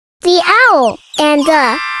and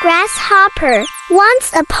a grasshopper.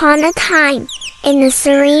 Once upon a time, in a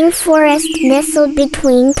serene forest nestled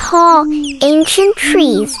between tall, ancient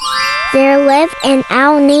trees, there lived an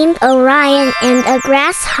owl named Orion and a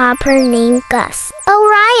grasshopper named Gus.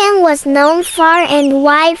 Orion was known far and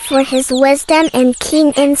wide for his wisdom and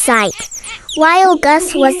keen insight, while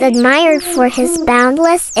Gus was admired for his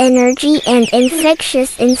boundless energy and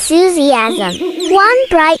infectious enthusiasm. One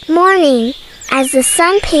bright morning, as the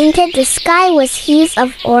sun painted the sky with hues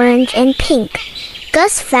of orange and pink,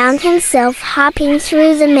 Gus found himself hopping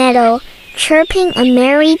through the meadow, chirping a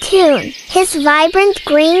merry tune. His vibrant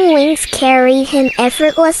green wings carried him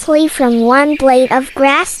effortlessly from one blade of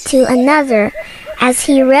grass to another, as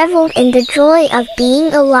he reveled in the joy of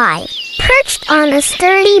being alive. Perched on a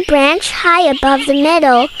sturdy branch high above the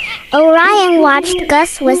meadow, Orion watched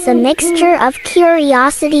Gus with a mixture of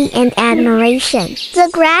curiosity and admiration. The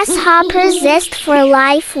grasshopper's zest for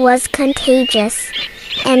life was contagious,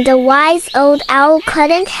 and the wise old owl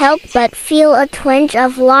couldn't help but feel a twinge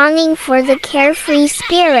of longing for the carefree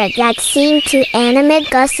spirit that seemed to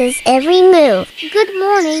animate Gus's every move. "Good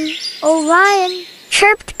morning, Orion,"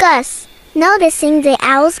 chirped Gus, noticing the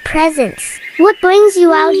owl's presence. "What brings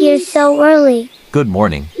you out here so early?" "Good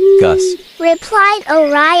morning, Gus," replied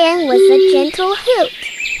Orion with a gentle hoot.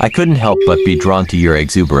 "I couldn't help but be drawn to your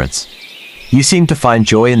exuberance. You seem to find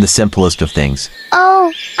joy in the simplest of things."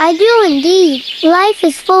 "Oh, I do indeed. Life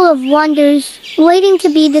is full of wonders, waiting to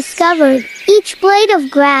be discovered. Each blade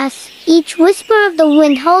of grass, each whisper of the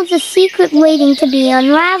wind holds a secret waiting to be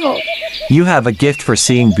unraveled." You have a gift for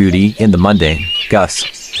seeing beauty in the mundane, Gus.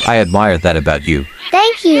 I admire that about you.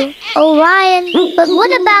 "Thank you, Orion. But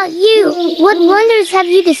what about you? What wonders have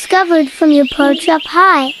you discovered from your perch up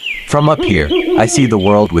high?" From up here, I see the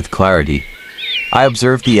world with clarity. I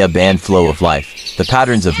observe the ebb and flow of life, the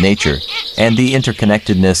patterns of nature, and the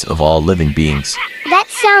interconnectedness of all living beings. That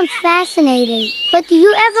sounds fascinating. But do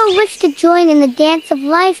you ever wish to join in the dance of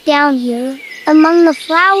life down here, among the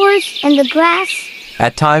flowers and the grass?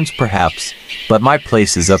 At times, perhaps, but my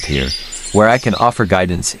place is up here, where I can offer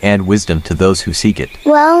guidance and wisdom to those who seek it.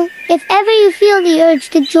 Well, if ever you feel the urge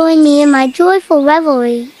to join me in my joyful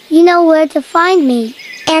revelry, you know where to find me.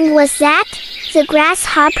 And with that, the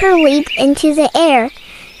grasshopper leaped into the air,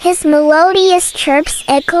 his melodious chirps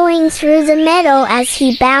echoing through the meadow as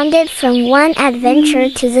he bounded from one adventure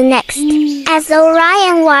to the next. As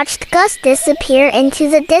Orion watched Gus disappear into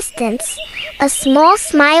the distance, a small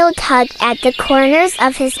smile tugged at the corners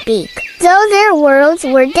of his beak. Though their worlds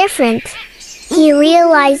were different, he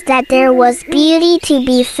realized that there was beauty to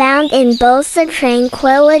be found in both the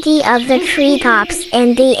tranquility of the treetops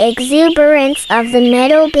and the exuberance of the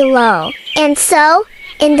meadow below. And so,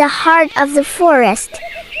 in the heart of the forest,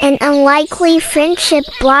 an unlikely friendship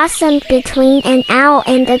blossomed between an owl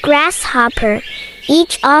and a grasshopper,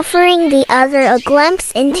 each offering the other a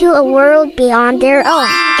glimpse into a world beyond their own.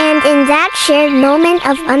 And in that shared moment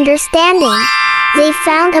of understanding, they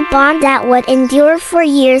found a bond that would endure for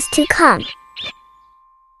years to come.